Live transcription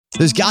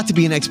There's got to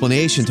be an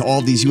explanation to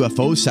all these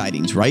UFO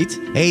sightings, right?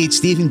 Hey, it's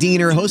Stephen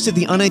Diener, host of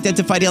the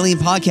Unidentified Alien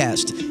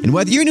Podcast. And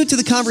whether you're new to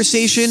the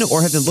conversation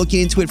or have been looking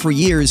into it for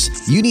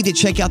years, you need to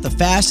check out the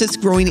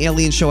fastest growing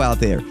alien show out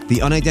there,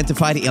 the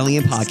Unidentified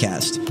Alien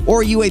Podcast,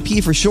 or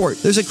UAP for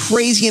short. There's a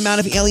crazy amount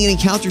of alien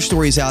encounter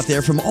stories out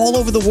there from all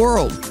over the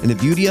world. And the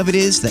beauty of it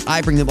is that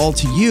I bring them all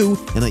to you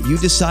and let you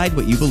decide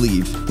what you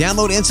believe.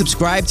 Download and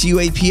subscribe to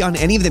UAP on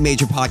any of the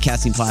major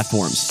podcasting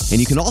platforms. And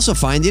you can also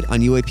find it on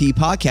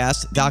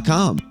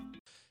UAPpodcast.com.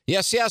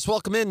 Yes.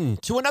 Welcome in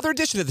to another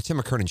edition of the Tim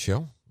McKernan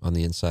Show on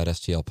the Inside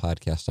STL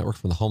Podcast Network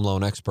from the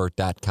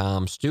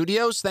HomeLoanExpert.com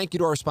studios. Thank you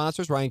to our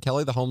sponsors, Ryan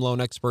Kelly, the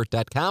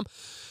HomeLoanExpert.com.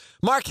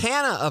 Mark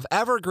Hanna of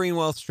Evergreen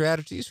Wealth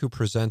Strategies, who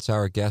presents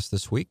our guest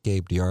this week,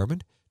 Gabe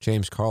DeArmond.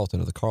 James Carlton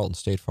of the Carlton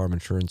State Farm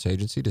Insurance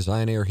Agency,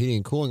 Design Air Heating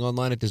and Cooling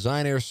online at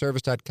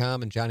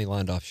DesignAirService.com, and Johnny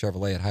Londoff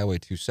Chevrolet at Highway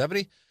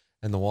 270,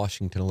 and the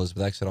Washington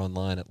Elizabeth exit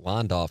online at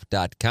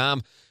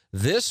Londoff.com.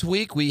 This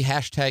week, we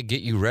hashtag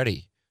Get You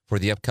Ready for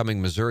the upcoming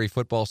Missouri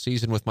football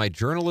season with my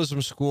journalism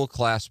school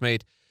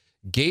classmate,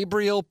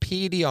 Gabriel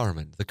P.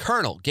 DeArmond, the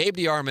Colonel, Gabe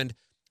DeArmond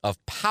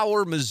of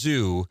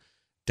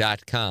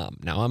PowerMizzou.com.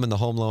 Now, I'm in the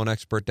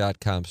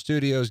HomeLoanExpert.com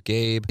studios.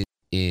 Gabe is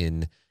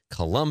in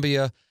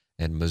Columbia,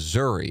 and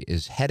Missouri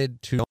is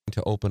headed to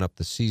open up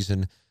the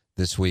season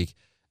this week.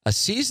 A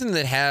season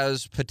that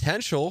has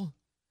potential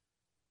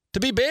to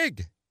be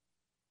big.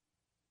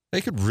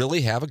 They could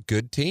really have a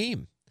good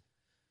team.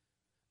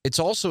 It's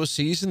also a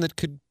season that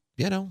could,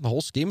 the whole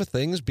scheme of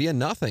things be a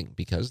nothing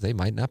because they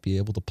might not be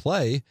able to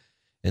play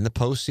in the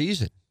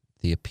postseason.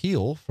 The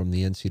appeal from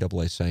the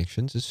NCAA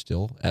sanctions is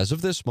still, as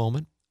of this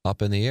moment,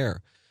 up in the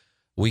air.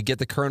 We get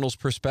the Colonel's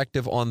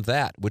perspective on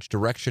that, which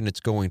direction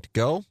it's going to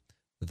go,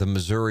 the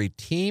Missouri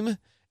team,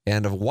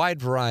 and a wide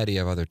variety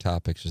of other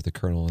topics as the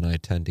Colonel and I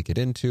tend to get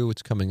into.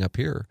 It's coming up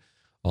here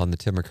on the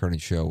Tim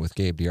McKernan Show with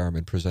Gabe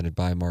DeArmond, presented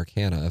by Mark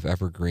Hanna of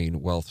Evergreen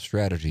Wealth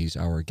Strategies,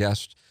 our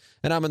guest.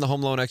 And I'm in the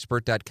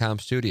HomeLoanExpert.com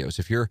studios.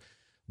 If you're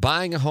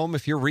buying a home,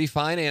 if you're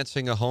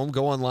refinancing a home,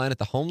 go online at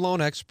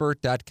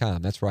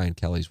thehomeloanexpert.com. That's Ryan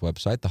Kelly's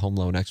website,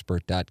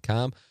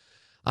 thehomeloanexpert.com.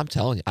 I'm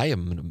telling you, I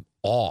am in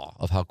awe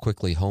of how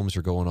quickly homes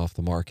are going off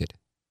the market.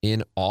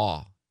 In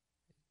awe.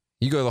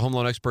 You go to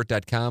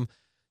thehomeloanexpert.com,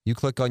 you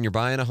click on you're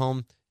buying a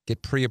home,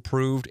 get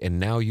pre-approved, and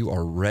now you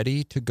are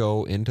ready to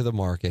go into the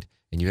market,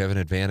 and you have an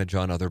advantage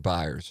on other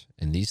buyers.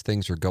 And these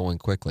things are going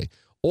quickly.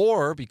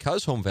 Or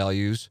because home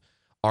values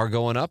are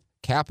going up,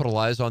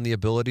 capitalize on the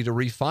ability to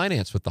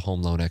refinance with the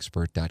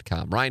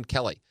HomeLoanExpert.com. Ryan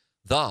Kelly,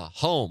 the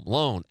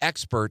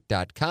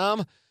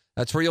HomeLoanExpert.com.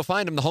 That's where you'll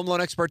find him, the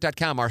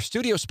HomeLoanExpert.com, our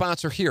studio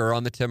sponsor here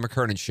on the Tim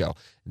McKernan Show.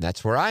 And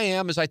that's where I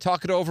am as I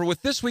talk it over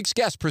with this week's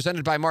guest,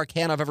 presented by Mark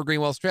Hanna of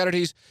Evergreen Wealth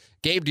Strategies,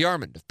 Gabe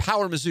DeArmond of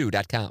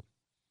PowerMizzou.com.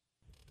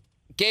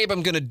 Gabe,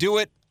 I'm going to do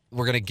it.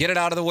 We're going to get it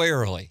out of the way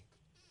early.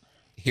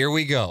 Here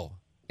we go.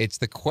 It's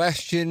the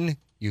question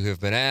you have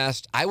been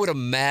asked. I would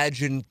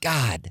imagine,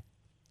 God,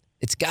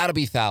 it's got to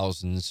be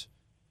thousands.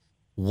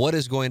 What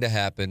is going to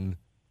happen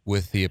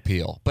with the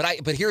appeal?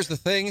 But here's the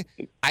thing.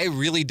 I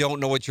really don't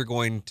know what you're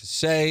going to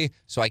say,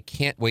 so I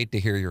can't wait to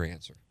hear your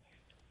answer.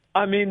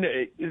 I mean,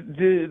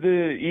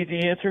 the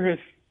easy answer is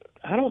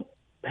I don't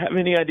have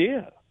any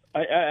idea.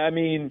 I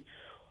mean,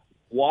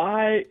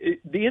 why?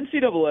 The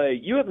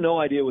NCAA, you have no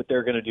idea what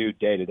they're going to do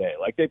day to day.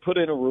 Like, they put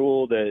in a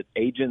rule that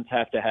agents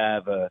have to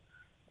have a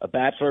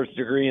bachelor's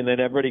degree, and then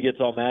everybody gets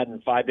all mad,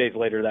 and 5 days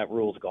later that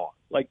rule's gone.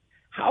 Like,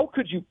 how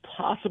could you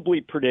possibly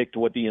predict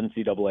what the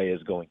NCAA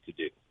is going to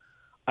do?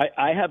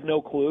 I have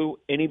no clue.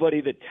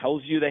 Anybody that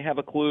tells you they have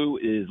a clue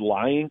is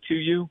lying to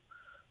you.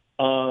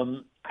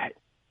 My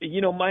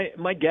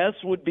guess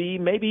would be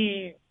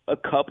maybe a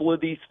couple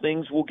of these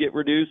things will get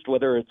reduced,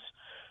 whether it's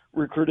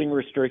recruiting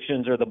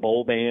restrictions or the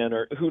bowl ban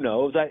or who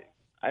knows.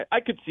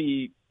 I could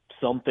see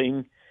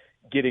something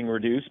getting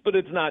reduced, but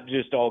it's not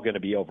just all going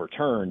to be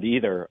overturned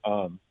either.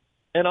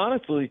 And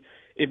honestly,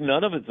 if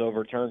none of it's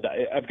overturned,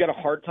 I've got a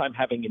hard time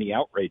having any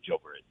outrage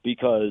over it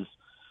because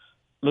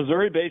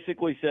Missouri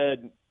basically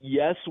said,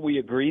 yes, we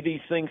agree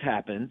these things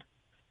happened,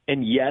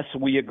 and yes,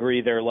 we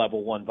agree they're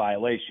level 1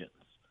 violations.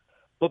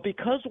 But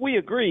because we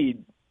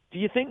agreed, do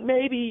you think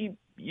maybe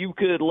you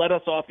could let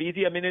us off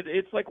easy? I mean,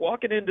 it's like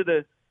walking into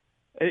the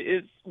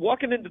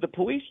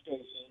police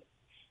station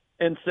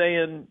and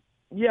saying,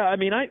 yeah, I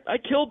mean, I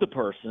killed the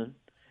person,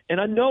 and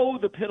I know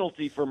the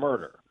penalty for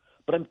murder.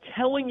 But I'm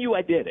telling you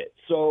I did it,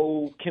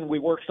 so can we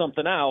work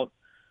something out?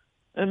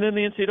 And then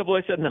the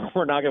NCAA said, no,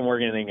 we're not going to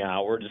work anything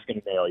out. We're just going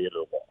to nail you to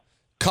the wall.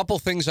 Couple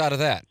things out of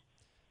that.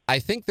 I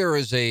think there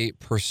is a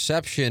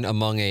perception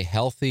among a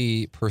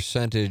healthy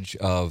percentage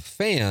of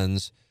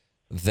fans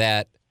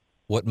that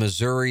what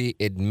Missouri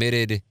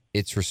admitted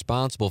it's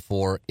responsible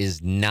for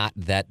is not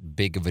that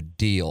big of a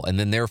deal. And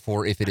then,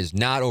 therefore, if it is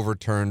not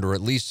overturned, or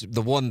at least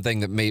the one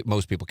thing that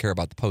most people care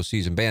about, the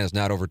postseason ban, is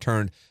not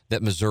overturned,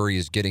 that Missouri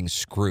is getting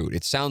screwed.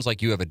 It sounds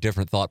like you have a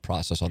different thought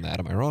process on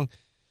that. Am I wrong?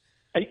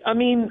 I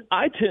mean,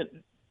 I tend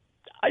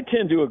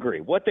to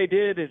agree. What they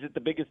did, is it the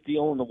biggest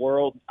deal in the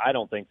world? I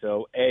don't think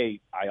so. I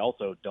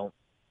also don't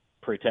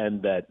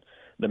pretend that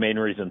the main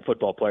reason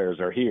football players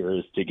are here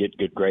is to get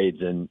good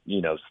grades in,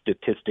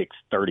 statistics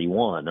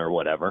 31 or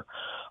whatever.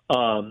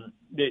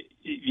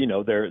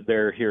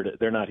 They're here to,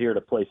 they're not here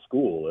to play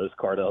school, as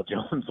Cardell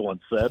Jones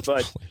once said.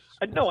 But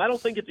no, I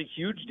don't think it's a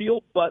huge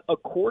deal. But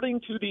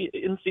according to the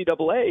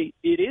NCAA,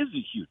 it is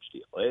a huge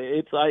deal.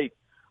 It's like,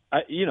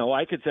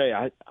 I could say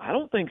I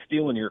don't think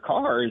stealing your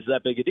car is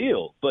that big a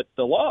deal, but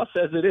the law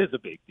says it is a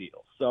big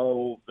deal.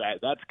 So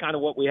that's kind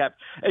of what we have.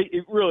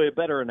 Really, a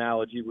better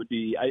analogy would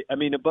be,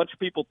 a bunch of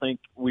people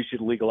think we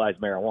should legalize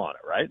marijuana,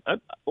 right?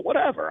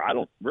 Whatever. I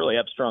don't really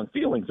have strong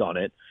feelings on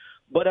it.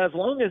 But as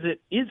long as it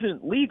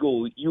isn't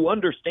legal, you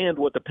understand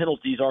what the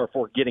penalties are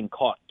for getting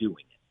caught doing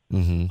it.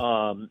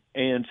 Mm-hmm.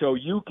 And so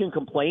you can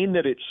complain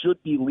that it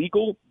should be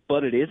legal,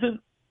 but it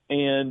isn't.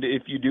 And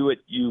if you do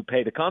it, you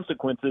pay the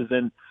consequences.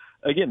 And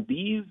again,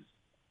 these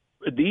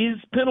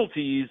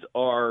penalties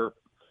are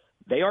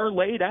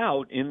laid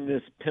out in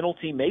this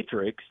penalty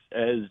matrix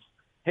as,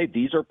 hey,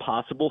 these are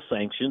possible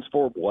sanctions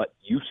for what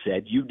you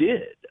said you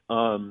did.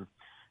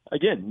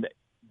 Again,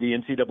 the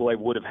NCAA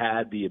would have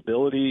had the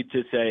ability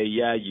to say,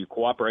 yeah, you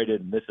cooperated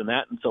and this and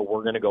that, and so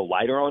we're going to go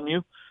lighter on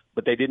you.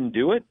 But they didn't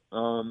do it,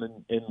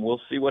 and we'll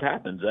see what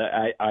happens.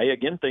 I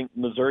again think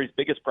Missouri's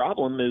biggest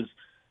problem is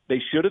they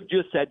should have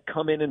just said,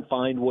 come in and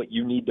find what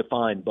you need to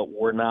find, but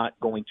we're not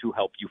going to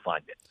help you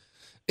find it.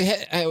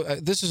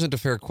 This isn't a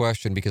fair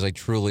question because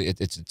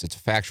it's a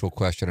factual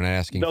question, and I'm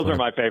asking. Those are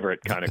my favorite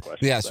kind of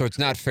questions. Yeah, so it's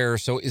not fair.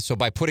 So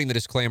by putting the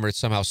disclaimer, it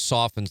somehow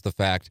softens the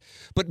fact.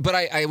 But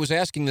I was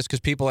asking this because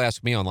people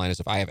ask me online as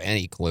if I have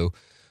any clue.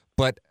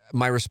 But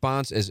my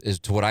response is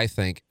to what I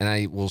think, and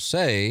I will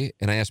say,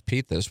 and I asked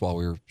Pete this while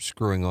we were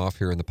screwing off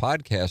here in the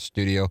podcast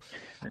studio.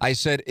 I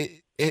said,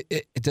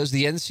 does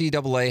the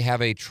NCAA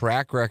have a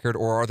track record,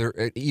 or are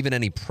there even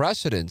any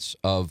precedents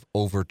of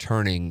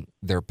overturning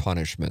their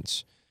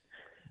punishments?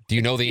 Do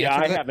you know the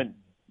answer to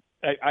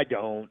that? I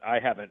don't. I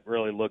haven't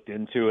really looked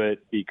into it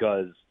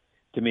because,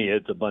 to me,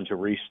 it's a bunch of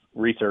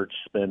research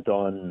spent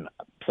on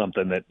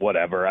something that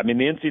whatever. I mean,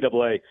 the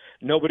NCAA,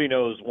 nobody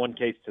knows one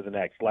case to the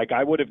next. Like,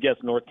 I would have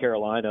guessed North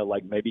Carolina,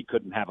 maybe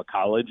couldn't have a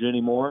college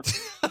anymore,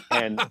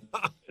 and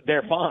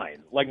they're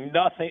fine.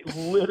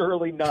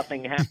 Literally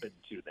nothing happened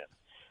to them.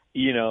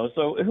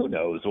 So who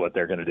knows what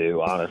they're going to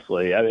do,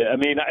 honestly.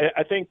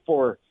 I think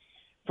for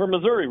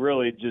Missouri,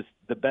 really, just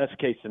the best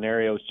case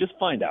scenario is just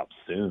find out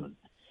soon.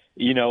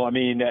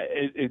 Imagine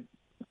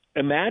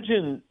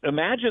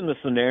the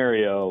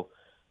scenario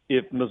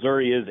if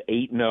Missouri is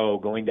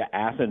 8-0 going to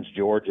Athens,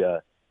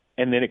 Georgia,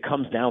 and then it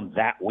comes down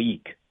that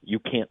week. You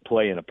can't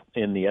play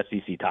in the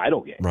SEC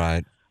title game.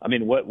 Right. I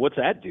mean, what's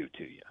that do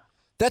to you?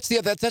 That's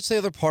the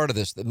other part of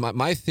this.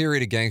 My theory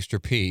to Gangster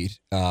Pete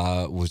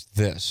was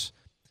this.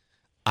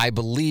 I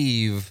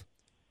believe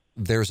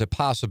there's a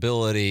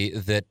possibility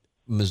that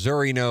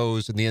Missouri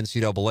knows and the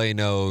NCAA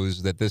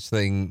knows that this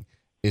thing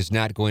is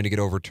not going to get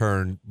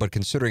overturned. But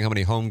considering how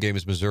many home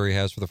games Missouri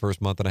has for the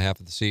first month and a half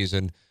of the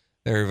season,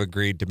 they've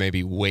agreed to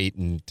maybe wait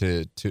and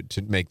to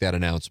make that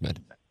announcement.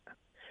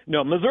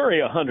 No, Missouri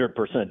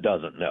 100%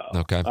 doesn't know.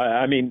 Okay.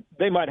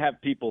 They might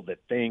have people that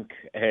think,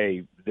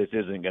 hey, this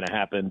isn't going to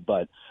happen,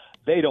 but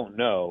they don't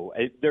know.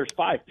 There's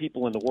 5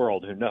 people in the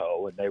world who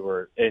know,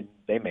 and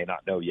they may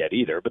not know yet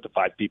either, but the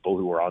 5 people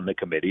who were on the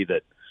committee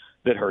that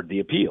heard the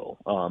appeal,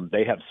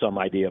 they have some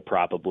idea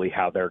probably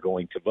how they're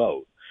going to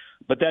vote.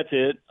 But that's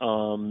it.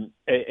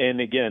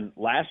 And again,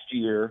 last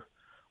year,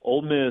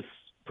 Ole Miss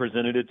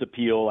presented its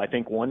appeal, I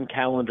think, one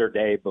calendar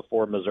day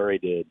before Missouri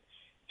did,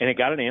 and it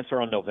got an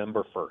answer on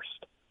November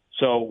 1st.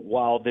 So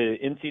while the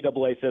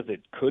NCAA says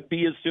it could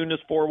be as soon as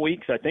 4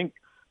 weeks, I think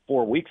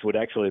 4 weeks would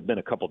actually have been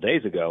a couple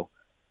days ago.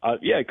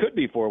 It could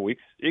be 4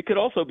 weeks. It could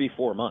also be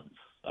 4 months.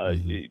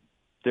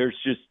 There's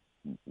just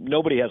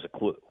nobody has a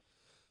clue.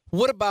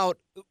 What about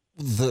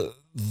the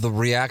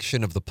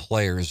reaction of the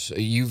players?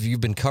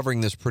 You've been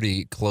covering this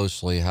pretty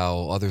closely,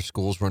 how other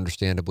schools were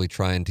understandably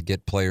trying to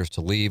get players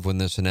to leave when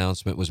this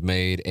announcement was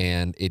made,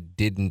 and it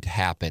didn't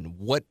happen.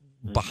 What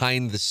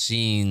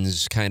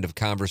behind-the-scenes kind of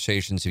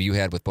conversations have you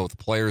had with both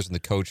the players and the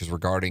coaches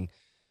regarding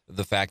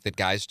the fact that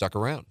guys stuck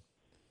around?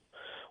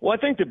 Well, I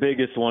think the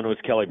biggest one was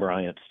Kelly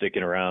Bryant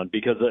sticking around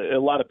because a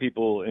lot of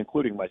people,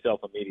 including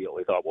myself,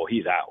 immediately thought, well,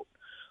 he's out.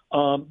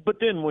 But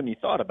then when you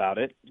thought about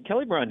it,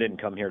 Kelly Bryant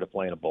didn't come here to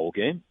play in a bowl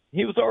game.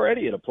 He was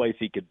already at a place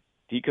he could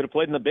have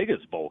played in the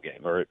biggest bowl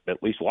game, or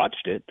at least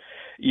watched it.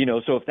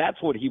 So if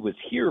that's what he was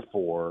here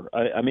for,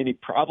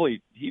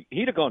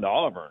 he'd have gone to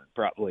Auburn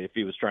probably if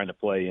he was trying to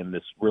play in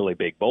this really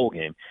big bowl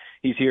game.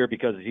 He's here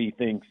because he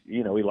thinks,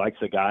 he likes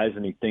the guys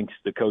and he thinks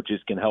the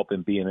coaches can help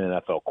him be an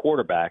NFL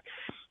quarterback.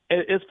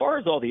 As far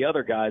as all the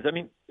other guys,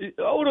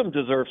 Odom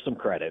deserves some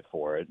credit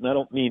for it, and I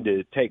don't mean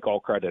to take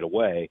all credit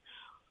away.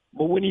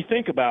 But when you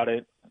think about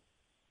it,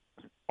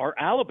 are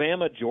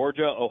Alabama,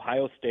 Georgia,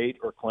 Ohio State,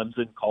 or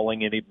Clemson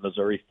calling any of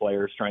Missouri's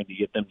players trying to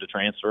get them to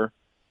transfer?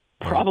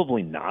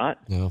 Probably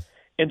not. No.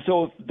 And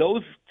so if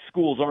those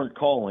schools aren't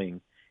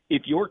calling,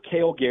 if you're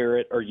Cale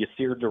Garrett or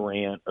Yasir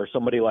Durant or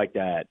somebody like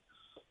that,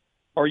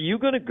 are you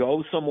going to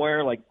go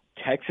somewhere like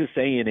Texas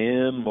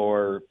A&M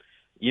or,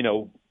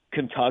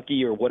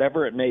 Kentucky or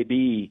whatever it may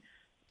be,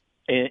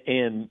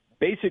 and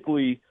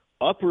basically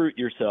uproot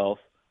yourself,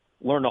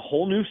 learn a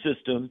whole new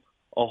system,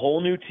 a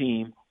whole new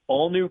team,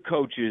 all new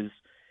coaches,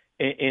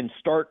 and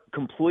start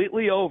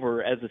completely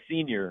over as a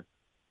senior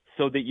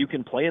so that you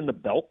can play in the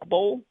Belk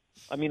Bowl?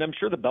 I mean, I'm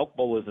sure the Belk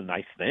Bowl is a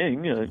nice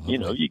thing.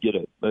 You get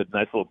a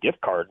nice little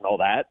gift card and all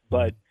that.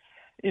 But,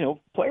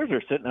 players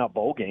are sitting out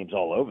bowl games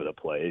all over the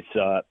place.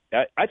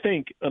 I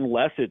think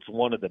unless it's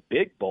one of the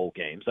big bowl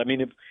games, I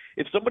mean,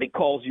 if somebody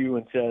calls you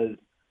and says,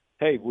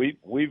 hey,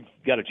 we've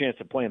got a chance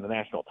to play in the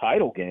national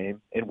title game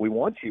and we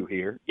want you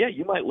here, yeah,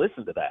 you might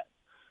listen to that.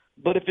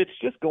 But if it's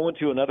just going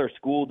to another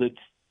school that's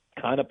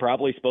kind of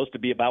probably supposed to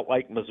be about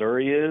like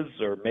Missouri is,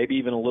 or maybe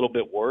even a little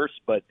bit worse,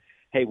 but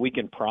hey, we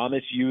can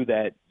promise you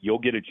that you'll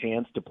get a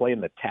chance to play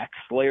in the Tax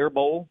Slayer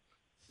Bowl,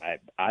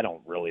 I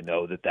don't really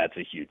know that that's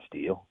a huge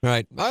deal.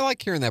 Right. I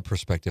like hearing that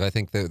perspective. I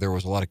think that there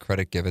was a lot of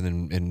credit given,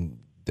 and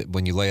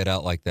when you lay it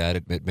out like that,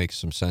 it makes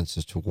some sense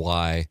as to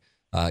why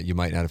you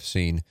might not have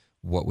seen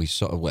what we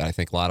saw, what I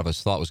think a lot of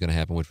us thought was going to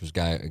happen, which was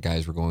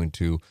guys were going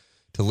to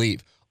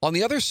leave. On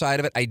the other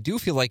side of it, I do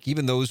feel like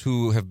even those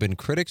who have been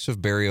critics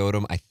of Barry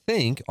Odom, I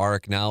think, are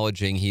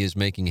acknowledging he is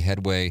making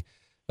headway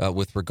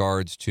with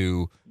regards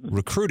to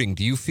recruiting.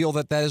 Do you feel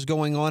that is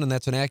going on, and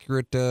that's an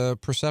accurate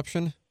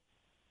perception?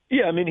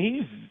 Yeah, I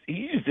mean,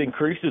 he's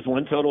increased his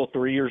win total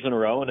 3 years in a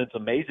row, and it's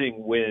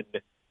amazing when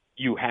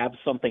you have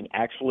something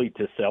actually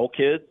to sell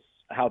kids,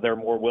 how they're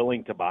more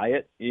willing to buy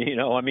it.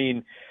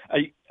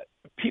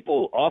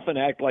 People often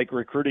act like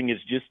recruiting is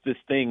just this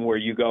thing where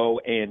you go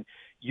and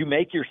you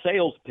make your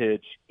sales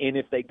pitch, and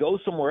if they go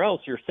somewhere else,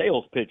 your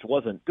sales pitch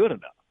wasn't good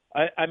enough.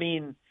 I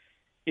mean,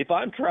 if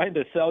I'm trying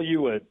to sell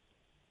you a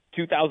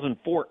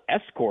 2004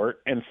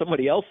 Escort and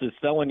somebody else is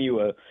selling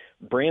you a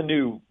brand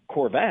new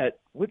Corvette,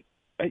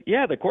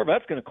 the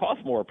Corvette's going to cost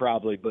more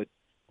probably, but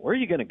where are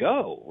you going to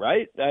go,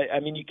 right?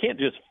 I mean, you can't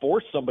just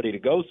force somebody to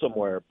go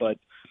somewhere, but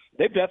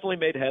they've definitely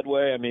made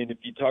headway. I mean, if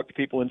you talk to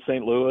people in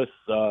St. Louis,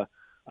 I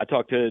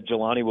talked to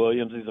Jelani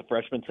Williams, he's a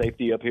freshman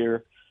safety up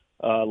here,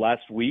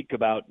 last week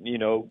about,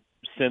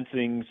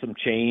 sensing some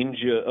change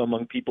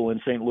among people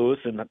in St. Louis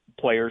and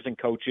players and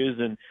coaches,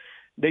 and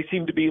they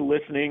seem to be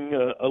listening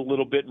a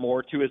little bit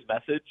more to his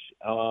message,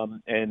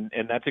 and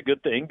that's a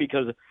good thing,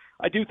 because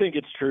I do think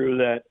it's true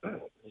that,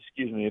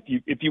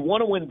 if you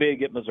want to win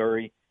big at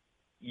Missouri,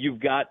 you've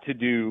got to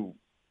do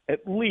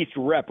at least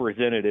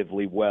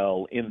representatively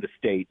well in the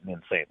state and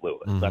in St. Louis.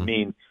 Mm-hmm. I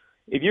mean,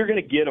 if you're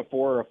going to get a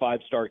 4 or a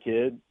 5-star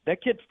kid,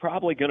 that kid's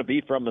probably going to be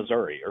from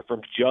Missouri or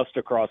from just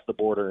across the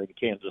border in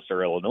Kansas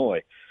or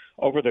Illinois.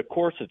 Over the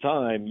course of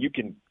time, you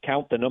can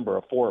count the number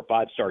of 4 or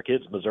 5-star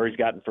kids Missouri's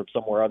gotten from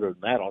somewhere other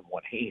than that on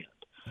one hand.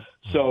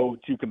 So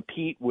to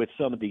compete with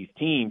some of these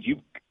teams,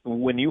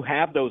 when you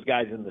have those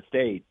guys in the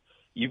state,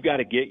 you've got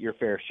to get your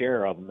fair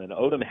share of them. And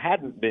Odom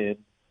hadn't been,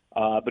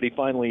 but he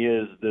finally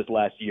is this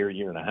last year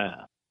and a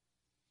half.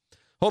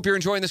 Hope you're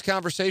enjoying this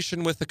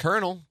conversation with the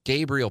Colonel,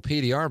 Gabriel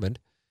P. DeArmond,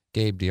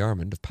 Gabe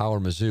DeArmond of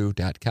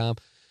PowerMizzou.com.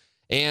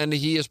 And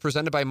he is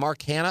presented by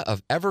Mark Hanna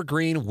of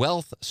Evergreen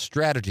Wealth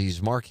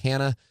Strategies. Mark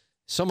Hanna,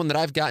 someone that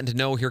I've gotten to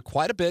know here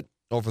quite a bit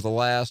over the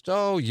last,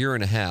 year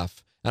and a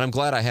half. And I'm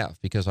glad I have,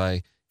 because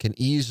I can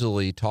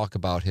easily talk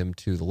about him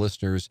to the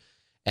listeners.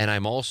 And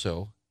I'm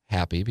also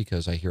happy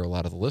because I hear a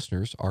lot of the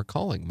listeners are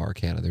calling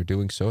Mark Hanna. They're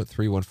doing so at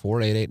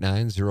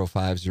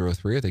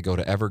 314-889-0503. They go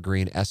to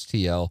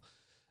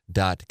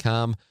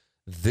evergreenstl.com.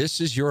 This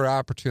is your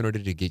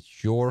opportunity to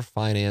get your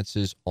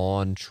finances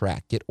on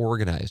track. Get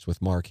organized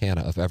with Mark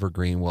Hanna of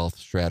Evergreen Wealth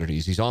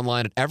Strategies. He's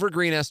online at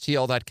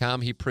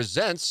evergreenstl.com. He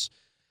presents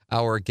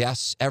our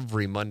guests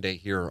every Monday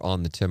here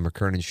on the Tim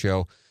McKernan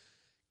Show.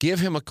 Give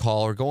him a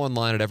call or go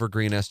online at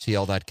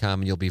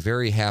evergreenstl.com, and you'll be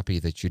very happy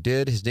that you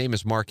did. His name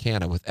is Mark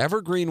Hanna with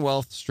Evergreen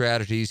Wealth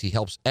Strategies. He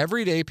helps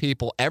everyday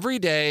people every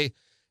day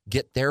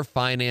get their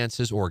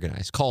finances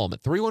organized. Call him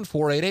at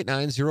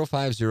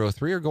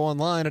 314-889-0503 or go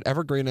online at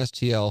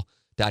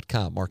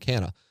evergreenstl.com. Mark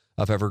Hanna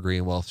of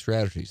Evergreen Wealth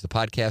Strategies. The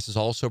podcast is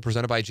also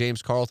presented by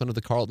James Carlton of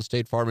the Carlton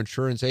State Farm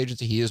Insurance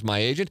Agency. He is my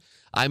agent.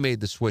 I made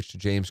the switch to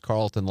James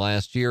Carlton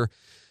last year.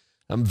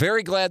 I'm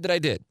very glad that I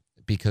did,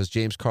 because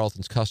James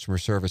Carlton's customer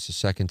service is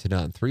second to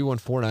none.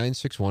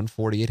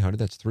 314-961-4800.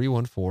 That's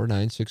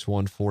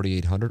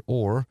 314-961-4800.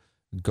 Or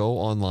go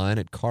online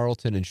at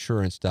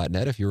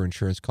carltoninsurance.net. If your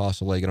insurance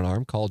costs a leg and an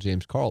arm, call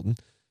James Carlton,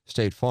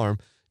 State Farm.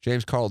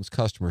 James Carlton's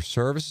customer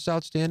service is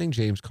outstanding.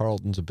 James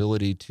Carlton's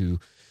ability to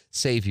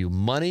save you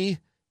money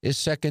is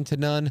second to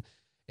none.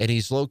 And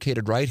he's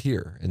located right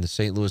here in the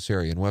St. Louis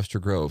area in Webster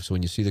Grove. So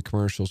when you see the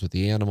commercials with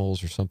the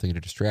animals or something to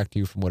distract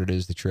you from what it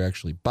is that you're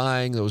actually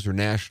buying, those are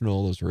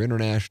national, those are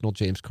international.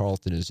 James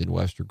Carlton is in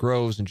Webster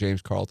Groves, and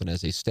James Carlton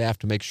has a staff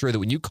to make sure that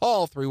when you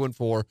call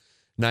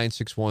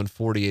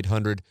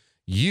 314-961-4800,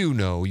 you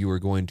know you are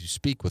going to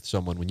speak with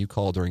someone when you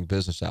call during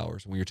business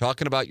hours. When you're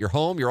talking about your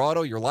home, your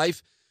auto, your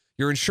life,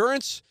 your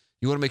insurance,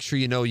 you want to make sure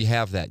you know you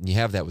have that, and you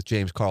have that with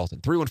James Carlton.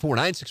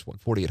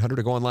 314-961-4800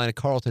 or go online at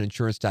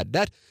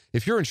carltoninsurance.net.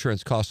 If your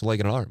insurance costs a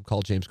leg and an arm,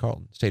 call James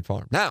Carlton, State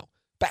Farm. Now,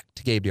 back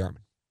to Gabe DeArmond.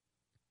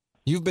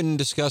 You've been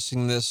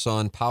discussing this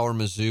on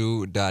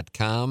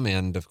PowerMizzou.com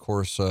and, of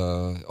course,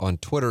 on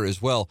Twitter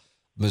as well.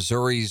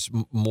 Missouri's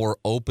more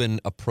open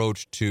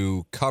approach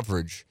to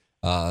coverage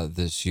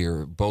this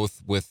year,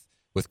 both with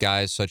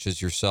guys such as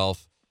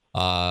yourself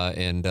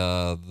and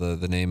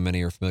the name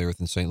many are familiar with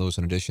in St. Louis,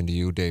 in addition to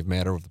you, Dave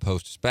Matter of the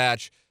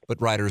Post-Dispatch,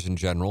 but writers in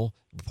general,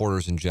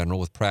 reporters in general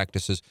with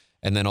practices,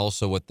 and then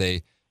also what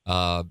they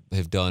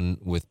have done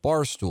with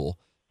Barstool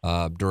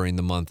during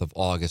the month of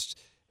August.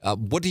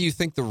 What do you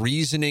think the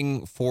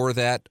reasoning for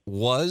that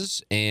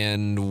was,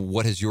 and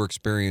what has your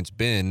experience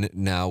been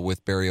now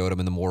with Barry Odom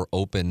and the more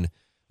open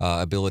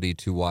ability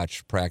to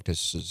watch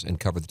practices and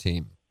cover the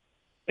team?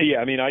 Yeah,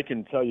 I mean, I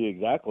can tell you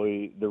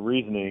exactly the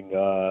reasoning.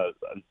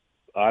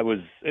 I was,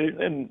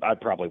 and I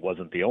probably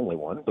wasn't the only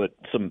one, but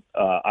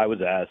I was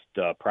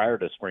asked prior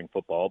to spring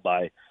football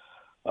by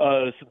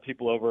some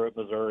people over at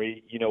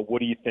Missouri, what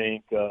do you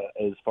think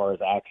as far as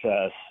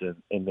access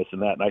and this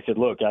and that? And I said,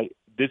 look,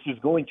 this is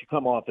going to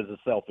come off as a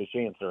selfish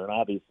answer, and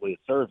obviously it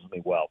serves me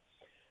well.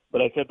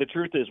 But I said the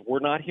truth is we're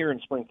not here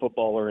in spring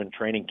football or in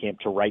training camp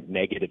to write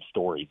negative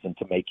stories and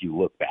to make you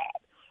look bad.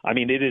 I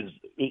mean,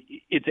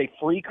 it's a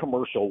free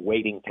commercial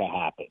waiting to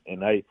happen.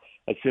 And I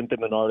sent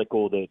them an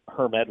article that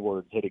Herm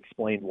Edwards had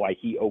explained why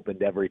he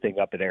opened everything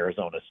up at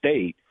Arizona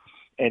State.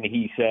 And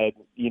he said,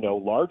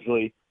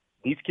 largely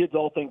these kids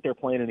all think they're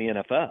playing in the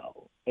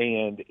NFL.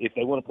 And if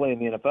they want to play in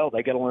the NFL,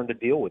 they got to learn to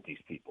deal with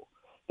these people.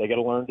 They got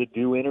to learn to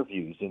do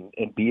interviews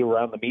and be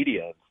around the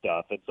media and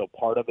stuff. And so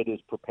part of it is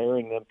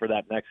preparing them for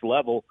that next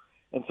level.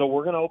 And so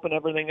we're going to open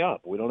everything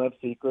up. We don't have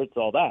secrets,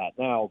 all that.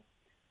 Now,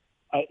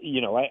 I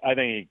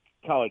think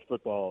college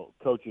football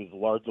coaches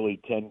largely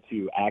tend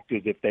to act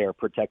as if they are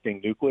protecting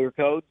nuclear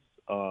codes,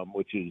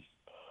 which is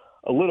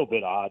a little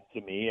bit odd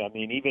to me. I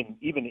mean,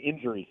 even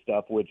injury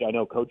stuff, which I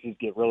know coaches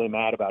get really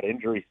mad about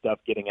injury stuff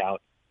getting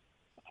out.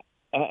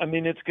 I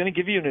mean, it's going to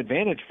give you an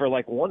advantage for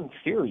like one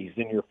series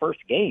in your first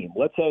game.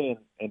 Let's say,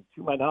 and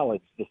to my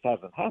knowledge, this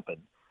hasn't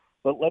happened,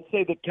 but let's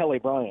say that Kelly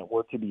Bryant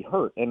were to be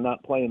hurt and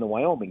not play in the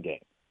Wyoming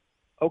game.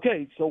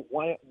 Okay, so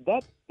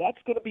that's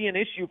going to be an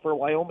issue for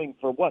Wyoming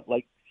for what,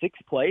 like 6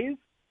 plays?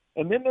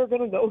 And then they're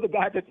going to know the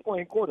guy that's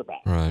playing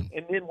quarterback. Right.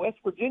 And then West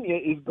Virginia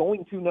is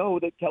going to know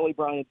that Kelly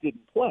Bryant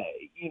didn't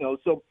play.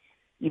 So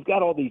you've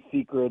got all these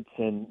secrets,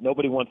 and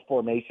nobody wants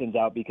formations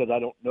out because I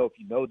don't know if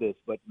you know this,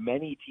 but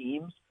many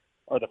teams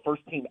are the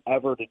first team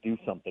ever to do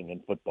something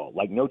in football.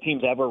 Like no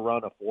team's ever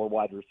run a 4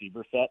 wide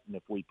receiver set, and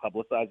if we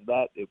publicize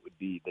that, it would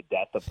be the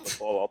death of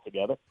football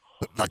altogether.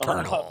 The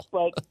Colonel.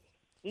 But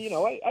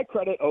I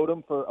credit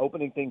Odom for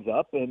opening things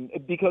up, and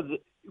because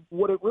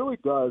what it really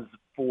does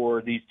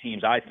for these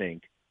teams, I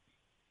think,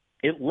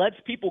 it lets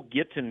people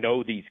get to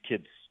know these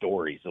kids'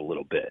 stories a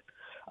little bit.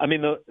 I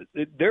mean,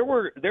 there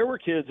were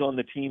kids on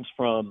the teams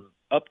from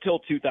up till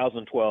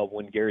 2012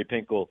 when Gary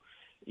Pinkel,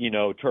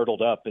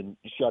 turtled up and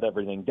shut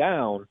everything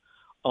down.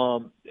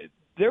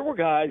 There were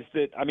guys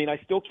that, I mean, I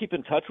still keep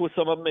in touch with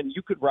some of them, and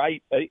you could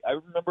write. I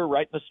remember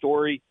writing a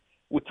story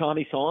with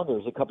Tommy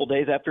Saunders a couple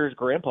days after his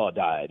grandpa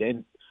died,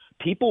 and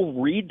people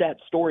read that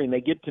story and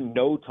they get to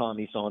know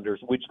Tommy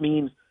Saunders, which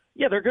means,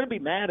 yeah, they're going to be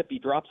mad if he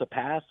drops a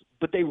pass,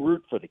 but they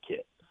root for the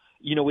kid.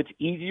 It's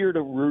easier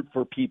to root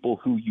for people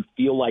who you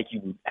feel like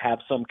you have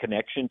some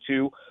connection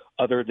to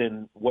other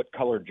than what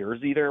color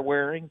jersey they're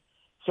wearing.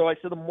 So I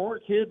said the more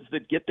kids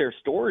that get their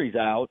stories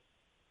out,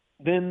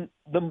 then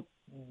the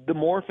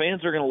more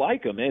fans are going to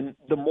like them. And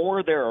the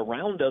more they're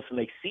around us and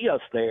they see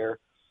us there,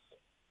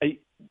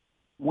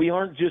 we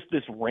aren't just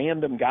this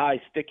random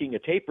guy sticking a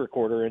tape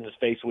recorder in his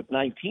face with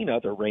 19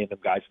 other random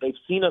guys. They've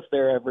seen us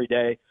there every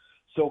day.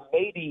 So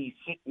maybe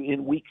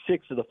in week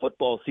 6 of the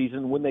football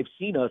season, when they've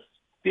seen us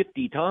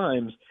 50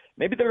 times,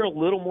 maybe they're a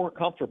little more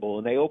comfortable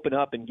and they open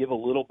up and give a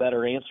little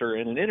better answer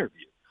in an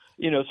interview.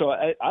 So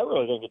I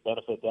really think it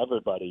benefits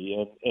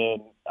everybody.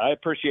 And I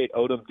appreciate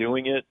Odom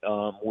doing it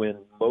when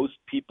most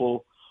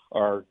people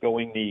are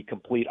going the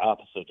complete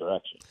opposite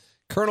direction.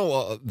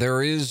 Colonel,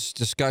 there is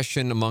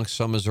discussion amongst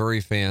some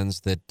Missouri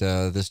fans that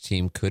this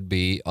team could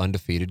be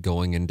undefeated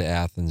going into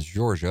Athens,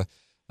 Georgia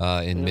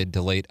in mid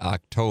to late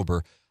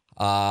October.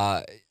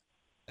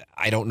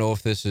 I don't know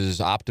if this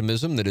is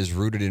optimism that is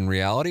rooted in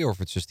reality or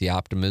if it's just the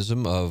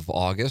optimism of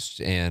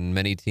August, and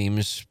many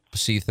teams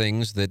see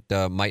things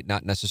that might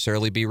not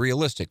necessarily be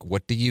realistic.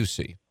 What do you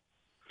see?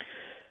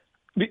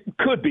 It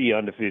could be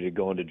undefeated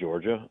going to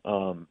Georgia.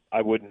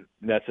 I wouldn't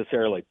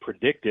necessarily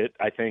predict it.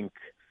 I think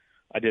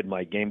I did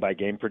my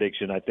game-by-game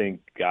prediction. I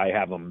think I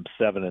have them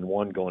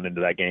 7-1 going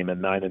into that game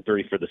and 9-3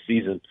 for the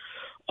season.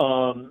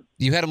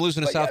 You had them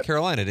losing to South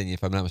Carolina, didn't you,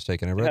 if I'm not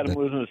mistaken? I had them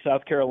losing to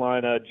South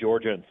Carolina,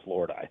 Georgia, and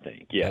Florida, I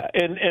think. Yeah,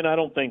 and I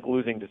don't think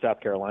losing to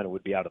South Carolina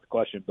would be out of the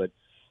question, but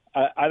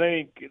I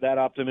think that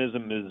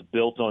optimism is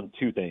built on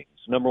 2 things.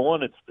 Number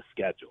one, it's the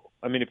schedule.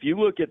 I mean, if you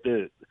look at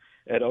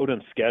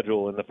Odom's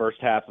schedule in the first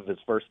half of his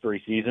first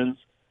 3 seasons,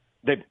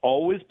 they've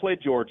always played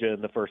Georgia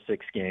in the first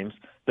 6 games.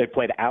 They've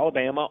played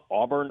Alabama,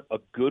 Auburn, a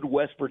good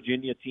West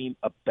Virginia team,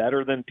 a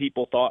better than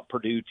people thought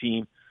Purdue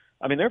team.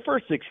 I mean, their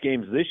first 6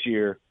 games this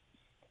year,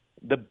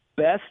 the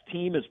best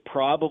team is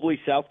probably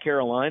South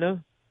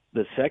Carolina.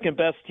 The second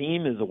best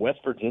team is a West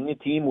Virginia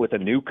team with a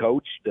new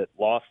coach that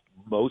lost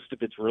most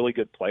of its really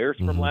good players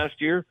from last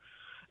year.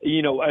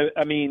 You know,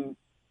 I mean,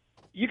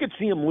 you could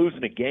see them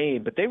losing a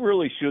game, but they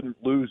really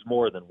shouldn't lose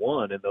more than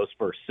one in those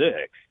first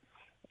six.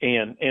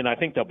 And I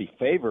think they'll be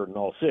favored in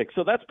all six.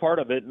 So that's part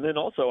of it. And then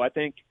also I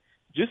think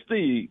just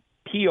the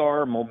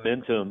PR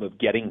momentum of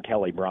getting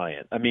Kelly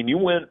Bryant. I mean, you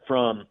went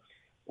from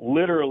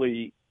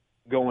literally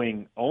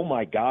going, oh,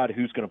 my God,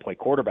 who's going to play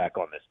quarterback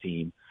on this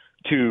team,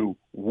 to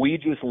we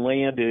just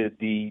landed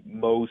the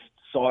most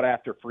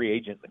sought-after free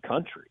agent in the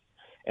country.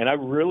 And I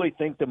really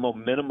think the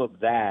momentum of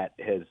that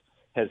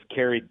has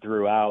carried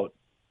throughout,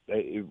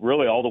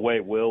 really all the way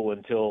it will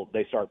until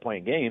they start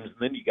playing games, and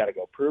then you got to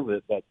go prove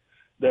it. But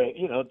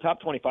the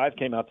top 25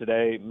 came out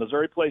today.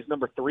 Missouri plays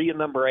number 3 and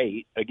number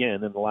 8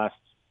 again in the last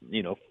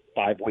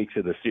 4 weeks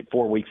of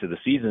the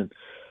season,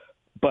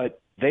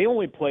 but they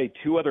only play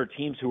 2 other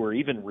teams who are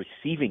even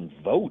receiving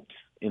votes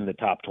in the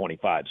top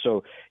 25.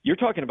 So you're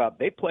talking about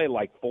they play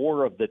like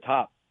 4 of the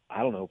top,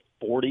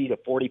 40 to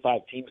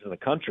 45 teams in the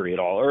country at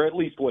all, or at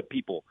least what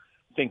people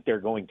think they're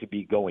going to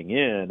be going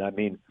in. I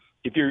mean,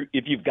 if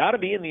you've got to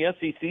be in the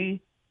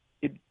SEC,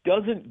 it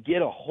doesn't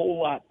get a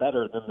whole lot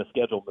better than the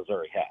schedule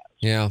Missouri has.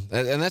 Yeah,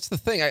 and that's the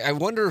thing. I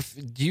wonder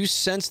do you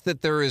sense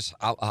that there is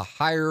a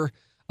higher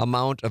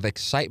amount of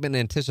excitement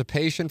and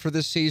anticipation for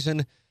this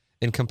season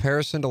in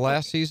comparison to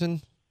last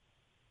season?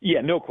 Yeah,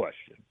 no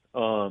question.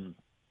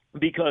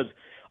 Because,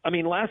 I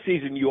mean, last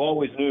season you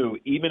always knew,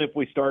 even if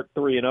we start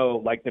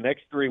 3-0, like the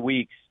next 3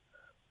 weeks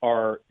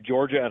are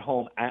Georgia at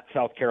home, at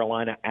South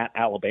Carolina, at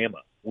Alabama.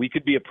 We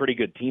could be a pretty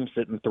good team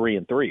sitting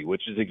 3-3,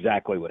 which is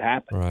exactly what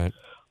happened. Right.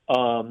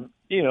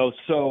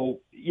 So,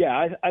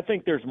 yeah, I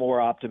think there's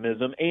more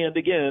optimism. And,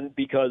 again,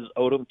 because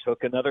Odom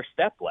took another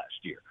step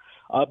last year.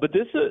 But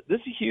this is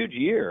a huge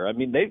year. I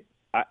mean,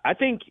 I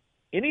think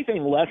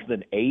anything less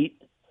than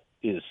 8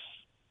 is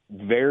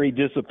very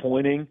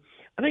disappointing.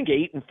 I think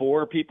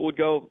 8-4 people would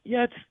go,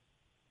 yeah,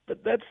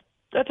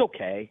 that's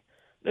okay.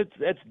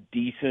 That's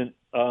decent.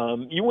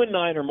 You win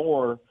 9 or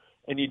more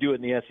and you do it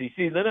in the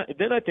SEC,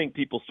 then I think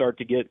people start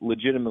to get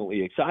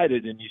legitimately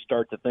excited, and you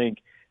start to think,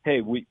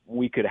 hey,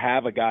 we could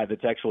have a guy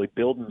that's actually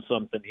building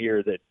something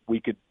here that we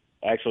could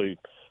actually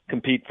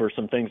compete for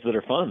some things that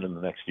are fun in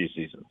the next few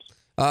seasons.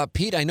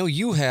 Pete, I know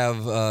you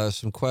have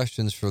some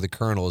questions for the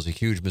Colonel as a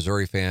huge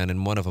Missouri fan,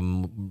 and one of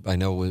them I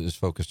know is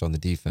focused on the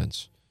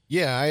defense.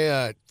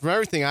 Yeah, from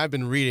everything I've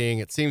been reading,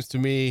 it seems to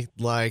me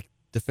like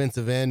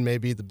defensive end may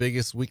be the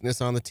biggest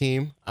weakness on the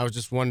team. I was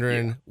just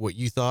wondering what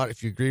you thought,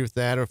 if you agree with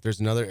that, or if there's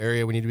another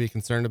area we need to be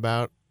concerned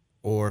about,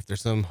 or if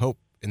there's some hope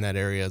in that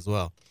area as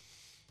well.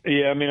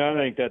 Yeah, I mean, I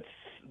think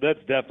that's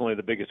definitely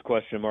the biggest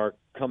question mark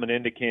coming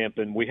into camp,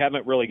 and we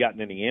haven't really gotten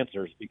any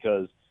answers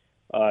because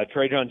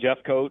Trajan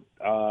Jeffcoat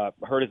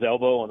hurt his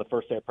elbow on the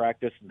first day of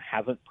practice and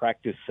hasn't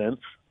practiced since.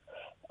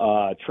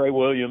 Trey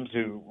Williams,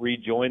 who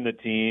rejoined the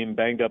team,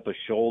 banged up a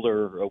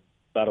shoulder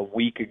about a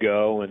week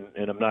ago,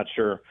 and I'm not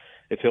sure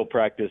if he'll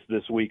practice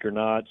this week or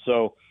not.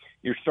 So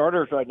your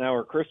starters right now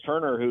are Chris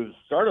Turner, who's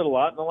started a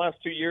lot in the last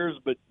 2 years,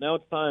 but now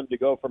it's time to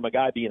go from a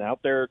guy being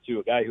out there to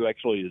a guy who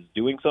actually is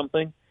doing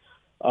something.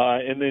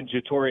 And then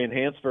Jatorian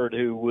Hansford,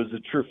 who was a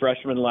true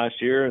freshman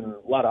last year, and a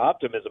lot of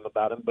optimism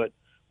about him, but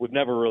we've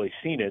never really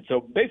seen it. So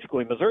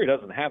basically, Missouri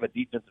doesn't have a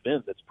defensive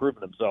end that's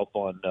proven himself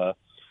on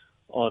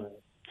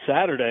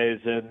Saturdays,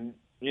 and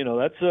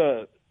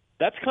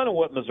that's kind of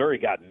what Missouri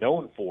got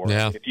known for.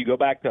 Yeah. If you go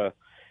back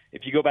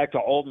to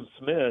Alden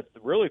Smith,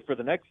 really for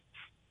the next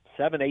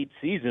 7-8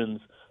 seasons,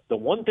 the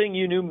one thing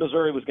you knew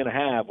Missouri was going to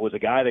have was a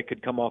guy that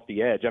could come off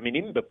the edge. I mean,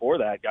 even before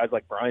that, guys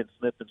like Brian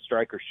Smith and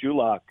Stryker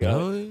Shulock,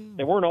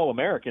 they weren't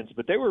All-Americans,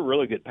 but they were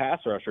really good pass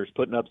rushers,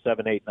 putting up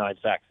 7, 8, 9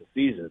 sacks a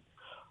season.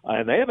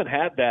 And they haven't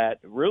had that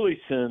really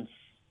since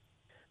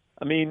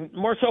 – I mean,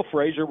 Marcel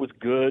Frazier was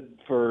good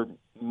for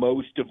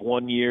most of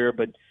 1 year,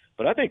 but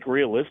I think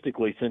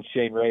realistically since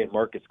Shane Ray and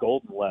Marcus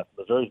Golden left,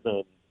 Missouri's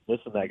been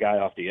missing that guy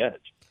off the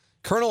edge.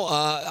 Colonel,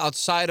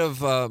 outside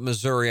of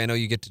Missouri, I know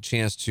you get the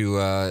chance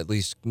to at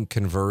least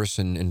converse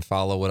and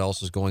follow what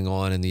else is going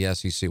on in the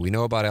SEC. We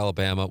know about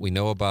Alabama. We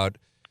know about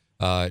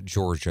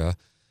Georgia.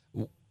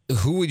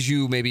 Who would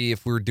you, maybe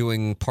if we were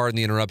doing, pardon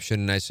the interruption,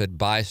 and I said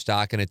buy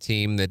stock in a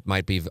team that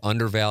might be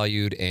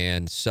undervalued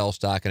and sell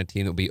stock in a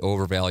team that would be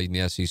overvalued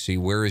in the SEC,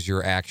 where is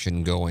your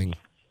action going?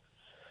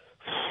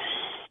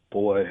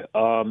 Boy,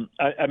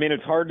 I mean,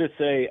 it's hard to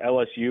say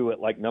LSU at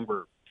like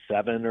number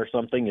 7 or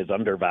something is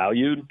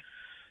undervalued.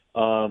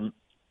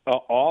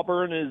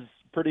 Auburn is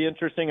pretty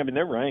interesting. I mean,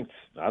 they're ranked,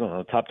 I don't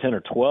know, top 10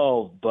 or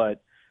 12,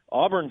 but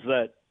Auburn's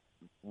that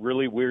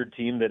really weird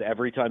team that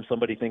every time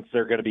somebody thinks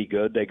they're going to be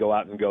good, they go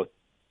out and go,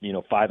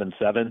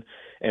 5-7.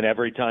 And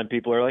every time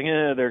people are like,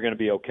 they're going to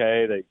be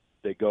okay,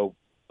 they go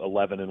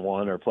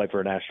 11-1 or play for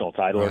a national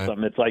title or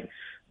something. It's like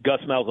Gus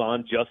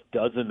Malzahn just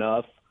does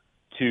enough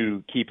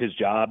to keep his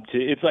job.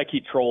 It's like he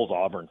trolls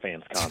Auburn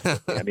fans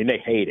constantly. I mean, they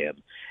hate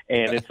him.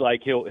 And it's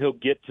like he'll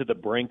get to the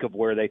brink of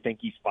where they think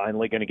he's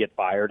finally going to get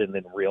fired and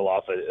then reel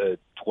off a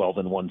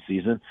 12-1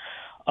 season.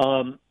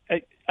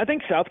 I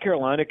think South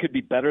Carolina could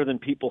be better than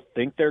people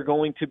think they're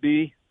going to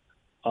be.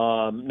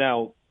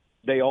 Now,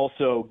 they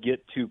also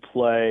get to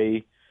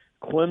play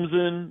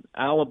Clemson,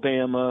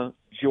 Alabama,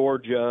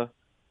 Georgia,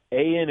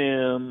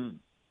 A&M.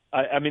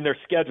 I mean, their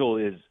schedule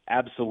is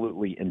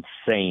absolutely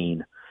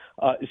insane.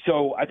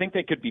 So I think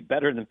they could be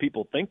better than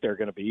people think they're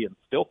going to be and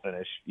still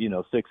finish,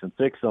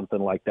 6-6, something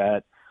like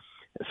that.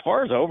 As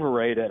far as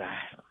overrated,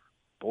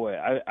 boy,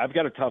 I've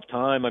got a tough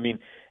time. I mean,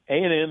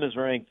 A&M is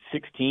ranked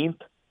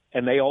 16th,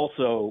 and they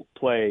also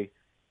play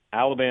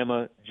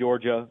Alabama,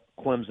 Georgia,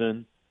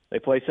 Clemson. They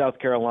play South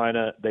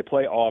Carolina. They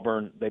play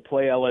Auburn. They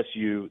play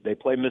LSU. They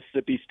play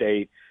Mississippi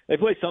State. They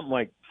play something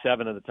like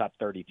 7 of the top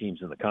 30 teams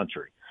in the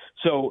country.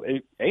 So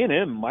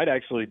A&M might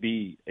actually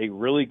be a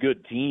really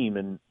good team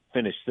and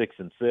finish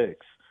 6-6.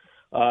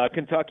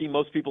 Kentucky,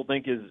 most people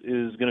think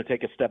is going to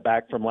take a step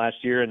back from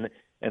last year,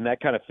 and that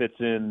kind of fits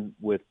in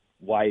with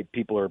why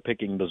people are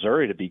picking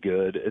Missouri to be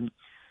good. And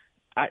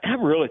I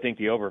really think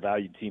the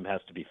overvalued team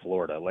has to be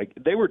Florida. Like,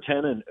 they were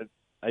 10 and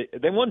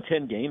they won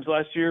 10 games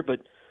last year,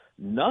 but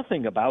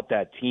nothing about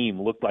that team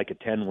looked like a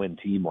 10-win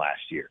team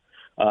last year.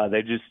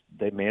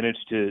 They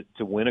managed to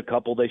win a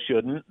couple they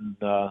shouldn't,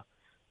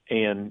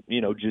 and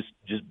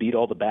just beat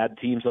all the bad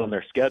teams on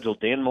their schedule.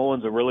 Dan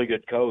Mullen's a really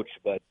good coach,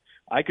 but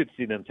I could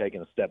see them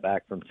taking a step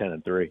back from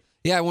 10-3.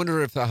 Yeah, I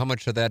wonder if how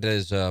much of that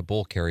is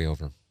bowl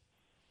carryover.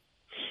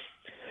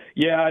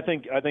 Yeah, I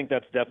think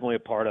that's definitely a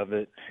part of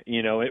it.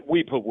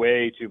 We put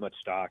way too much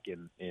stock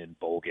in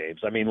bowl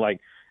games. I mean, like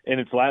in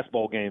its last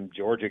bowl game,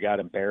 Georgia got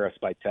embarrassed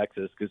by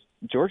Texas because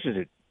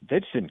Georgia they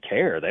just didn't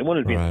care. They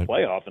wanted to be in the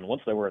playoff, and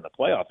once they were in the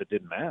playoff, it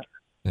didn't matter.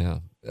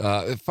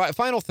 Yeah.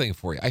 Final thing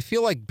for you. I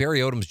feel like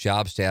Barry Odom's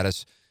job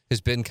status has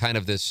been kind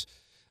of this.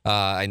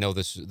 I know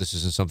this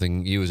isn't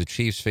something you as a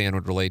Chiefs fan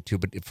would relate to,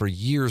 but for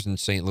years in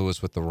St.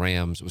 Louis with the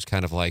Rams, it was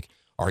kind of like,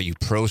 are you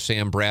pro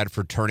Sam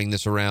Bradford turning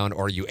this around,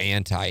 or are you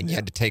anti? And you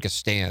had to take a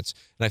stance.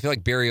 And I feel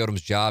like Barry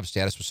Odom's job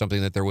status was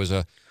something that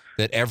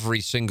that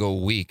every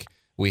single week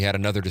we had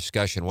another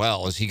discussion.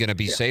 Well, is he going to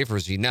be safe or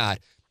is he not?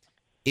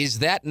 Is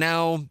that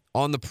now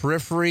on the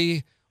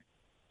periphery?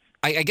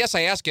 I guess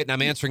I ask it, and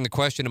I'm answering the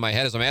question in my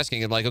head as I'm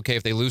asking it, like, okay,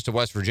 if they lose to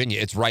West Virginia,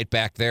 it's right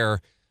back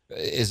there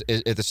is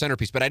at the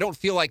centerpiece. But I don't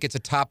feel like it's a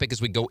topic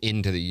as we go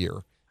into the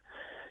year.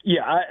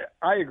 Yeah,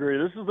 I agree.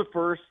 This is the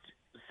first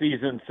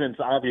season since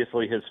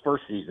obviously his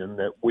first season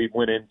that we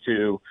went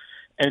into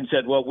and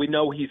said, well, we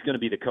know he's going to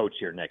be the coach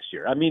here next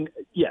year. I mean,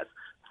 yes,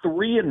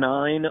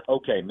 3-9,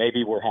 okay,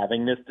 maybe we're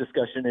having this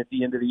discussion at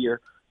the end of the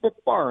year, but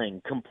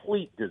barring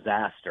complete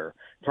disaster,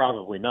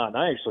 probably not. And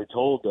I actually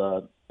told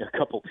a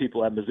couple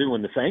people at Mizzou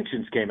when the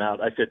sanctions came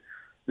out, I said,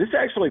 this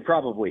actually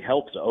probably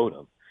helps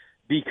Odom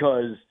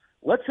because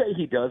let's say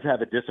he does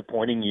have a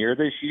disappointing year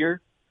this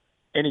year,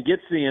 and he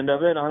gets to the end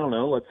of it, I don't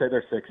know, let's say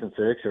they're 6-6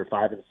 or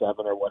 5-7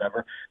 or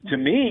whatever. To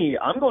me,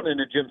 I'm going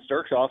into Jim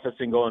Sterk's office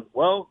and going,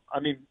 well, I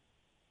mean,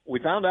 we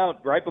found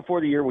out right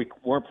before the year we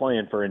weren't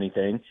playing for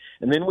anything,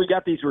 and then we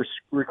got these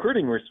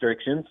recruiting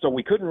restrictions, so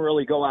we couldn't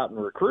really go out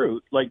and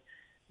recruit. Like,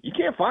 you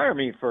can't fire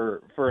me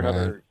for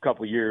another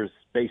couple of years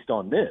based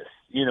on this,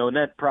 and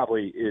that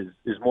probably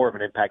is more of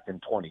an impact in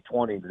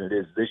 2020 than it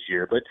is this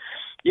year. But,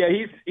 yeah,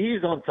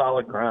 he's on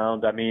solid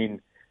ground. I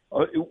mean,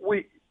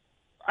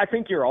 I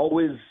think you're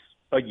always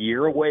a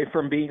year away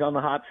from being on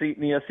the hot seat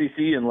in the SEC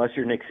unless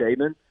you're Nick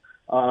Saban.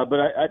 But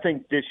I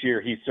think this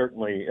year he's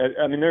certainly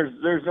 – I mean,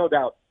 there's no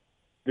doubt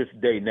this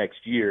day next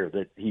year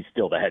that he's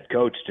still the head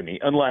coach to me,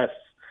 unless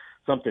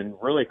something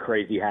really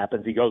crazy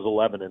happens. He goes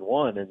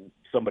 11-1 and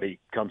somebody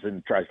comes in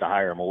and tries to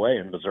hire him away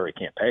and Missouri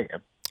can't pay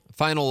him.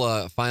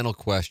 Final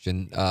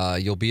question.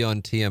 You'll be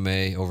on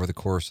TMA over the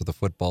course of the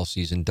football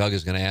season. Doug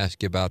is going to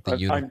ask you about the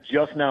I'm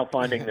just now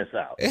finding this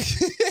out.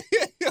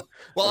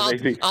 Well,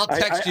 I'll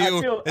text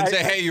you and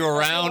say, hey, you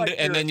around? Like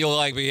and then you'll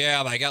like,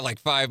 yeah, I got like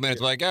 5 minutes.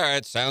 Like, all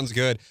right, sounds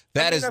good.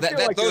 That is that.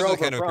 Like those are are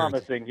the kind of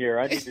promising here.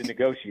 I need to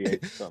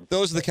negotiate something.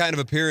 Those are the kind of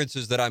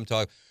appearances that I'm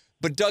talking.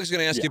 But Doug's going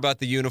to ask you about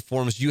the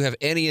uniforms. Do you have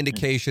any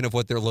indication of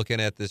what they're looking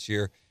at this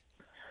year?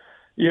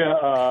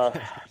 Yeah,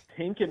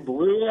 pink and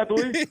blue, I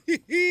believe,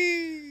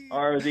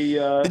 are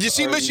the. Did you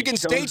see Michigan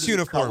State's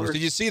uniforms? Colors.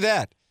 Did you see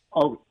that?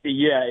 Oh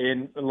yeah,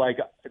 and like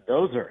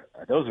those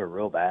are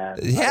real bad.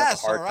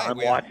 Yes, I'd have a hard time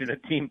watching a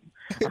team.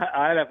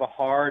 I'd have a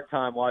hard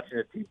time watching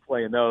a team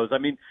playing those. I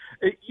mean,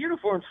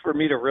 uniforms for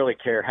me to really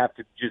care have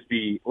to just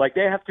be like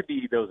they have to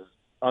be those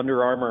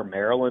Under Armour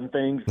Maryland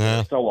things. Yeah.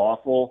 They're so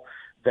awful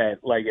that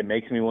like it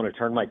makes me want to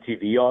turn my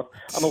TV off.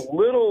 I'm a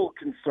little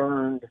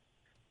concerned.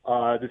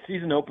 The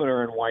season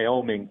opener in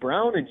Wyoming,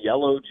 brown and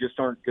yellow just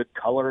aren't good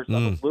colors. I'm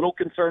a little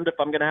concerned if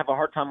I'm going to have a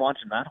hard time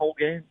watching that whole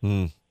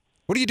game.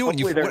 What are you doing?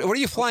 What are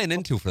you flying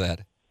into for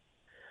that?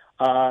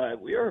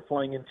 We are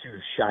flying into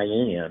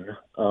Cheyenne.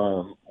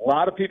 A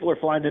lot of people are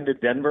flying into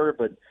Denver,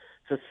 but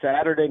it's a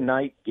Saturday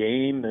night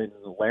game in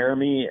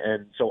Laramie,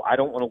 and so I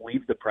don't want to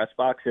leave the press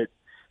box at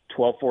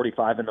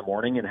 12:45 in the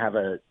morning and have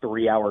a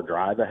 3-hour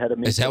drive ahead of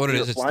me. Is that what it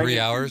is? It's 3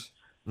 hours?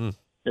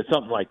 It's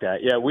something like that.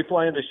 Yeah, we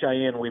fly into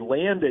Cheyenne. We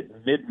land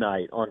at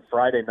midnight on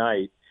Friday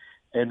night.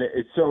 And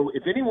so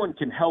if anyone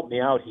can help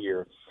me out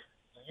here,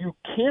 you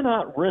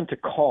cannot rent a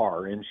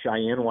car in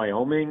Cheyenne,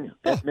 Wyoming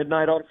at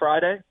midnight on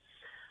Friday.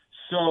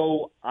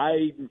 So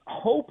I'm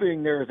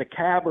hoping there is a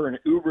cab or an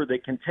Uber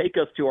that can take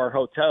us to our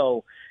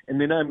hotel, and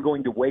then I'm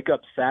going to wake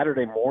up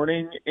Saturday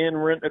morning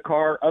and rent a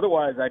car.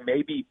 Otherwise, I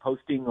may be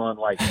posting on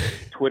like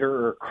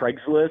Twitter or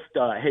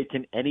Craigslist, hey,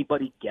 can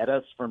anybody get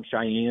us from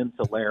Cheyenne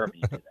to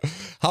Laramie today?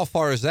 How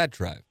far is that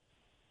drive?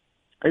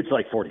 It's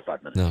like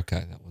 45 minutes.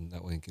 Okay,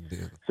 that one can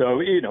do. So,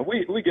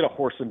 we get a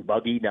horse and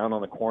buggy down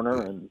on the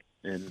corner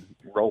and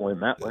roll in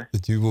that way.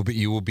 You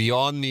will be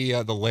on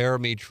the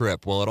Laramie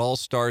trip. Well, it all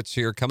starts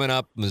here coming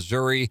up.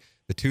 Missouri,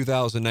 the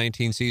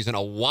 2019 season,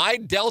 a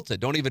wide delta.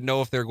 Don't even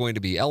know if they're going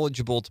to be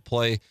eligible to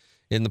play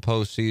in the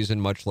postseason,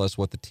 much less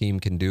what the team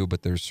can do.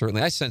 But there's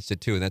certainly, I sensed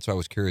it too, and that's why I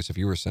was curious if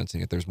you were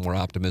sensing it. There's more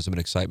optimism and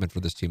excitement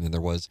for this team than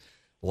there was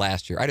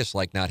last year. I just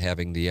like not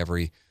having the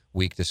every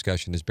week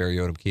discussion. Is Barry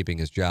Odom keeping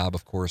his job?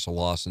 Of course, a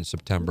loss in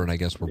September, and I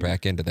guess we're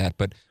back into that.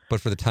 But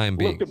for the time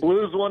being, look, the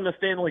Blues won the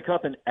Stanley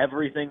Cup, and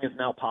everything is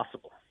now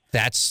possible.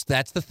 That's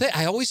the thing.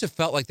 I always have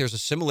felt like there's a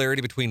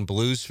similarity between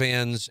Blues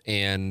fans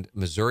and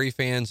Missouri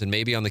fans, and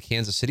maybe on the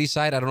Kansas City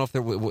side. I don't know if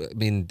there. I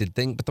mean,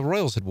 but the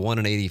Royals had won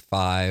in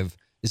 '85.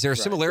 Is there a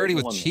similarity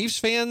with Chiefs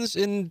fans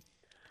and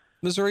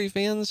Missouri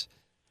fans?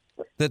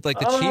 That like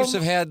the Chiefs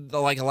have had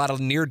like a lot of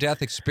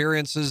near-death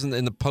experiences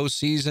in the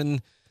postseason.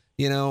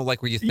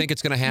 Like where you think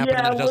it's going to happen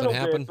and it doesn't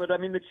happen. But I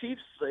mean, the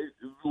Chiefs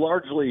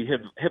largely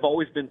have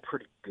always been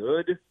pretty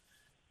good.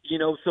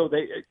 So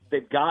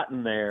they've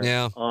gotten there.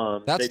 Yeah,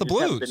 that's the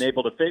Blues. Been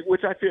able to fit,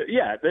 which I feel.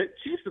 Yeah, the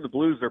Chiefs and the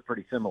Blues are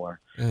pretty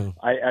similar. Yeah.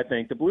 I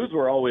think the Blues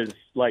were always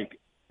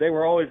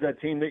that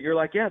team that you're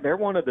like, yeah, they're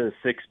one of the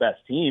 6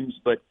 best teams,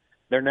 but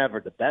they're never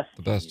the best.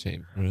 The best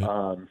team.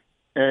 Right.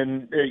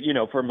 And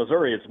for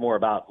Missouri, it's more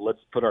about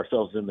let's put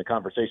ourselves in the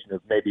conversation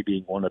of maybe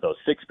being one of those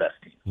 6 best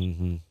teams.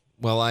 Mm-hmm.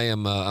 Well,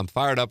 I'm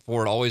fired up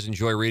for it. Always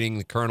enjoy reading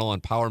the Colonel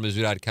on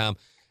PowerMizzou.com,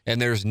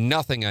 and there's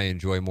nothing I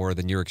enjoy more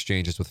than your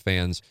exchanges with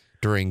fans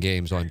during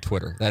games on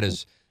Twitter. That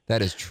is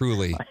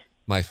truly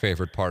my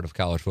favorite part of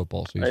college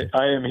football season.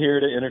 I am here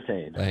to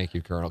entertain. Thank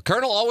you, Colonel.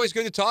 Colonel, always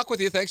good to talk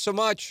with you. Thanks so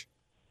much.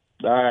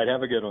 All right,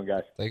 have a good one,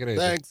 guys. Take it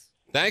easy.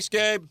 Thanks,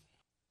 Gabe.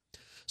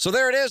 So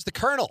there it is, the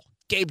Colonel,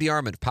 Gabe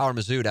DeArmond,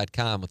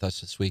 PowerMizzou.com, with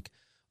us this week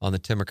on the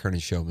Tim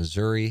McKernan Show.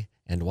 Missouri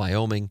and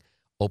Wyoming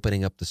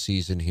opening up the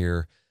season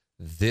here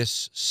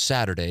this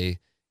Saturday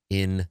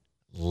in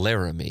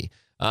Laramie.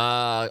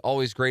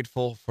 Always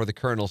grateful for the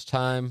Colonel's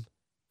time.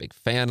 Big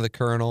fan of the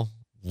Colonel.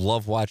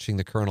 Love watching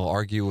the Colonel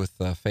argue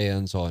with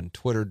fans on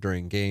Twitter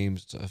during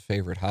games. It's a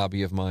favorite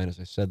hobby of mine, as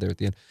I said there at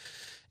the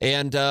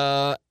end.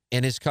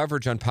 And his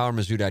coverage on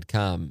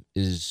PowerMizzou.com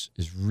is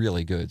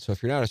really good. So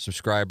if you're not a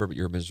subscriber but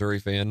you're a Missouri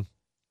fan,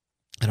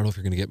 I don't know if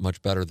you're going to get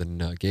much better than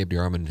Gabe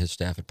DeArmond and his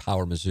staff at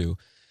PowerMizzou.com.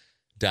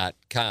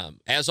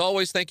 As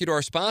always, thank you to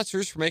our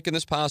sponsors for making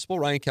this possible.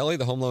 Ryan Kelly,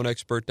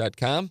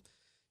 thehomeloanexpert.com.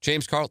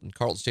 James Carlton,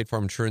 Carlton State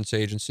Farm Insurance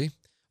Agency,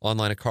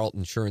 online at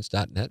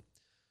carltoninsurance.net.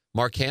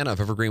 Mark Hanna of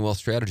Evergreen Wealth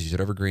Strategies at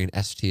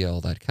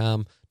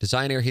evergreenstl.com.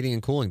 Design Air Heating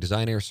and Cooling,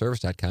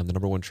 designairservice.com, the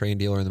 #1 Trane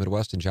dealer in the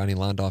Midwest, and Johnny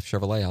Londoff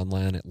Chevrolet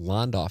online at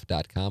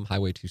londoff.com,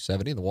 Highway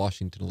 270, the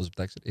Washington Elizabeth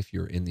exit if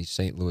you're in the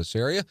St. Louis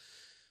area.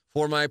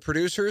 For my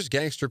producers,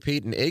 Gangster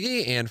Pete and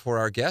Iggy, and for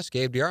our guest,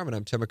 Gabe DeArmond,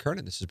 I'm Tim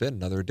McKernan. This has been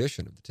another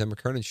edition of the Tim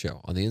McKernan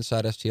Show on the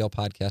Inside STL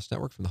Podcast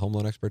Network from the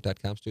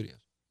HomeLoanExpert.com studios.